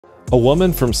A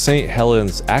woman from St.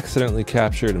 Helens accidentally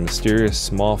captured a mysterious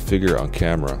small figure on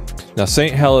camera. Now,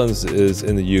 St. Helens is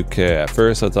in the UK. At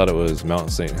first, I thought it was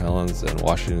Mount St. Helens in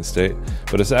Washington State,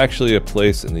 but it's actually a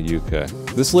place in the UK.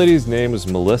 This lady's name is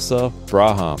Melissa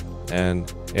Braham, and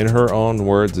in her own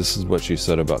words, this is what she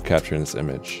said about capturing this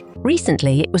image.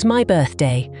 Recently, it was my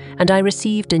birthday, and I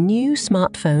received a new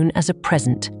smartphone as a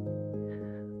present.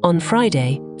 On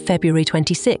Friday, February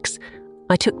 26,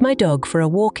 I took my dog for a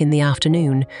walk in the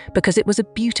afternoon because it was a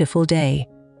beautiful day.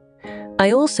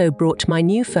 I also brought my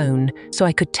new phone so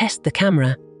I could test the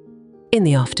camera. In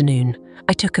the afternoon,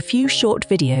 I took a few short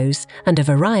videos and a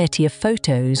variety of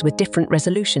photos with different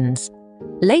resolutions.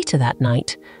 Later that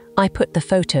night, I put the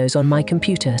photos on my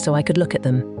computer so I could look at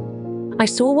them. I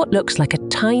saw what looks like a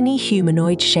tiny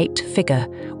humanoid-shaped figure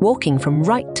walking from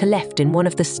right to left in one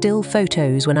of the still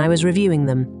photos when I was reviewing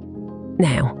them.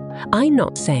 Now, I'm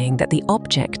not saying that the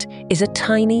object is a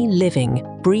tiny, living,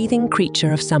 breathing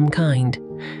creature of some kind.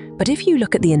 But if you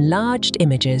look at the enlarged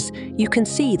images, you can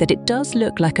see that it does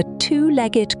look like a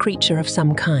two-legged creature of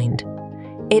some kind.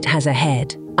 It has a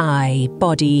head, eye,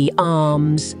 body,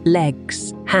 arms,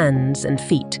 legs, hands, and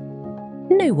feet.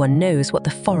 No one knows what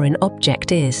the foreign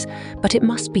object is, but it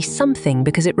must be something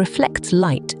because it reflects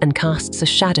light and casts a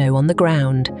shadow on the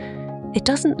ground. It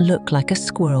doesn't look like a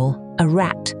squirrel, a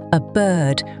rat, a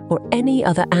bird, or any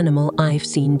other animal I've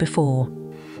seen before.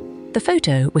 The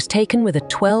photo was taken with a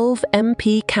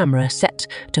 12MP camera set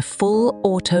to full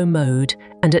auto mode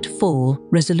and at full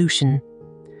resolution.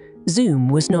 Zoom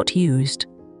was not used.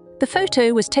 The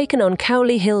photo was taken on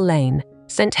Cowley Hill Lane,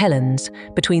 St. Helens,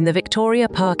 between the Victoria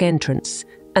Park entrance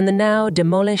and the now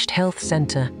demolished health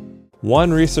centre.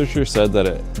 One researcher said that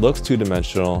it looks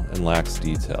two-dimensional and lacks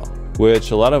detail,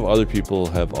 which a lot of other people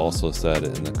have also said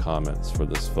in the comments for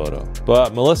this photo.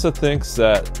 But Melissa thinks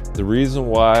that the reason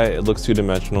why it looks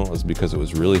two-dimensional is because it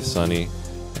was really sunny,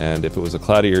 and if it was a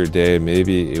cloudier day,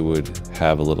 maybe it would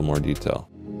have a little more detail.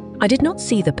 I did not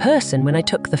see the person when I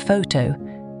took the photo.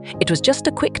 It was just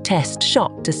a quick test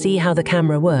shot to see how the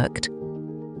camera worked.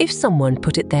 If someone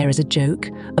put it there as a joke,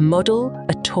 a model,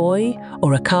 a toy,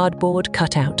 or a cardboard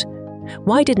cutout,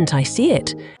 why didn't I see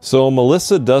it? So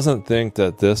Melissa doesn't think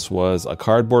that this was a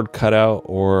cardboard cutout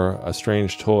or a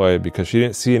strange toy because she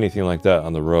didn't see anything like that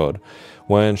on the road.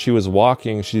 When she was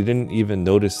walking, she didn't even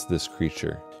notice this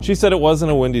creature. She said it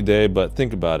wasn't a windy day, but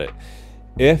think about it.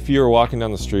 If you're walking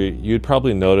down the street, you'd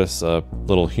probably notice a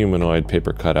little humanoid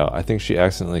paper cutout. I think she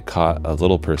accidentally caught a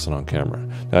little person on camera.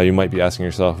 Now you might be asking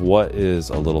yourself, what is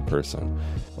a little person?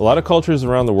 A lot of cultures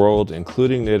around the world,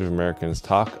 including Native Americans,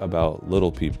 talk about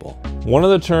little people. One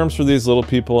of the terms for these little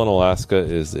people in Alaska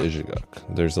is the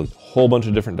Ishiguk. There's a whole bunch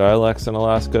of different dialects in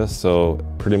Alaska, so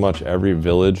pretty much every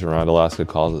village around Alaska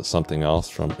calls it something else,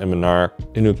 from Imanark,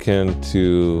 Inukin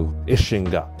to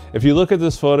Ishinguk. If you look at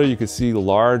this photo, you can see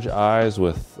large eyes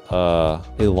with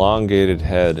elongated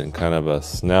head and kind of a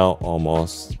snout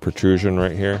almost protrusion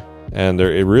right here. And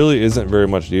it really isn't very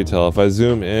much detail. If I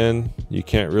zoom in, you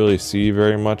can't really see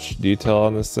very much detail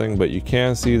on this thing, but you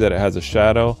can see that it has a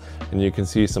shadow and you can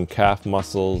see some calf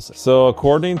muscles. So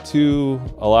according to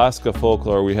Alaska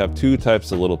folklore, we have two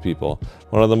types of little people.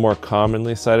 One of the more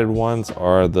commonly cited ones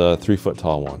are the 3-foot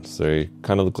tall ones. They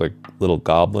kind of look like little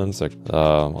goblins. Like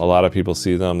a lot of people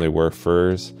see them, they wear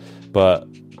furs. But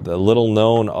the little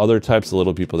known other types of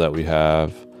little people that we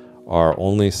have are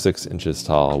only 6 inches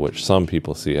tall, which some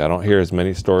people see. I don't hear as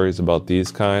many stories about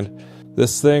these kind.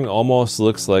 This thing almost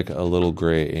looks like a little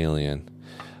gray alien.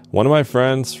 One of my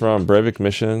friends from Breivik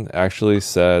Mission actually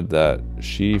said that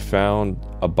she found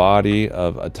a body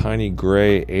of a tiny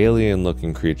gray alien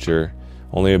looking creature,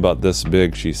 only about this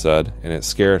big, she said, and it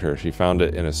scared her. She found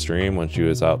it in a stream when she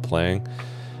was out playing.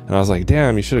 And I was like,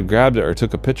 damn, you should have grabbed it or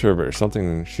took a picture of it or something.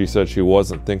 And she said she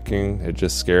wasn't thinking, it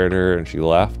just scared her and she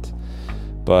left.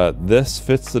 But this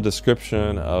fits the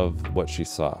description of what she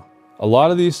saw. A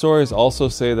lot of these stories also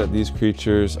say that these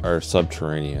creatures are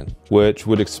subterranean, which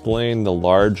would explain the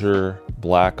larger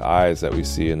black eyes that we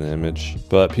see in the image.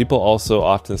 But people also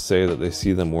often say that they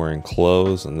see them wearing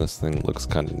clothes, and this thing looks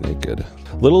kind of naked.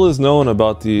 Little is known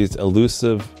about these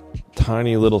elusive,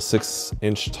 tiny little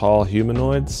 6-inch tall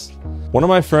humanoids. One of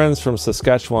my friends from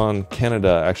Saskatchewan,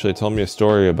 Canada, actually told me a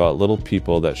story about little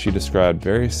people that she described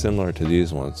very similar to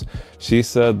these ones. She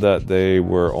said that they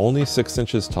were only 6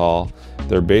 inches tall,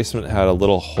 their basement had a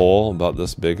little hole about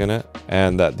this big in it,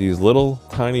 and that these little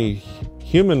tiny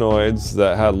humanoids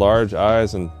that had large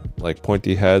eyes and like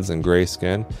pointy heads and gray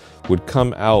skin would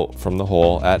come out from the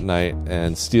hole at night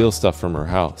and steal stuff from her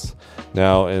house.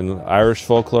 Now, in Irish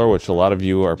folklore, which a lot of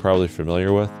you are probably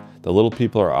familiar with, the little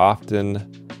people are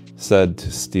often said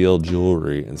to steal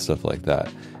jewelry and stuff like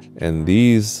that. And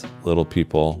these little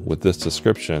people with this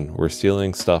description were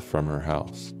stealing stuff from her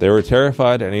house. They were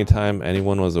terrified anytime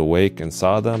anyone was awake and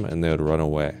saw them, and they would run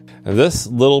away. And this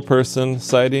little person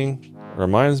sighting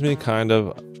reminds me kind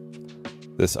of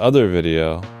this other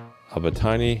video of a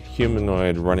tiny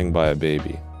humanoid running by a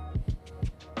baby.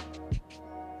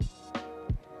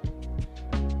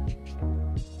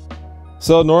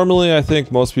 So normally I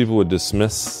think most people would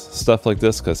dismiss stuff like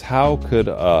this, because how could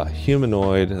a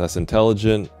humanoid that's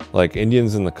intelligent, like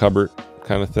Indians in the Cupboard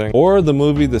kind of thing, or the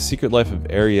movie The Secret Life of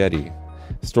Arrietty,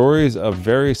 stories of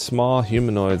very small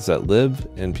humanoids that live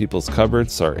in people's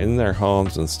cupboards, are in their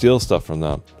homes and steal stuff from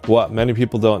them. What many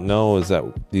people don't know is that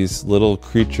these little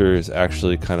creatures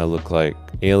actually kind of look like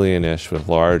alienish with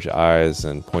large eyes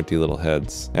and pointy little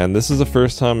heads. And this is the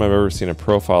first time I've ever seen a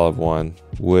profile of one,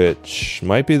 which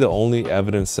might be the only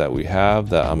evidence that we have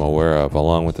that I'm aware of,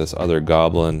 along with this other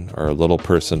goblin or little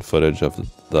person footage of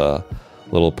the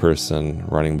little person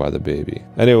running by the baby.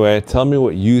 Anyway, tell me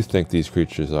what you think these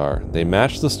creatures are. They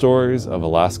match the stories of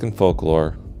Alaskan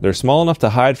folklore. They're small enough to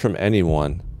hide from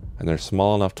anyone, and they're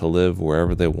small enough to live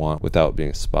wherever they want without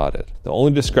being spotted. The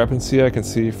only discrepancy I can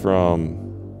see from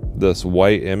this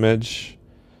white image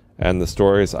and the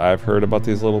stories I've heard about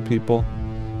these little people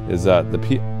is that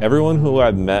everyone who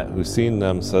I've met who's seen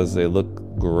them says they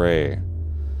look gray,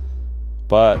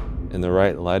 but in the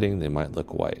right lighting they might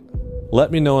look white.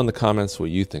 Let me know in the comments what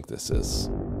you think this is.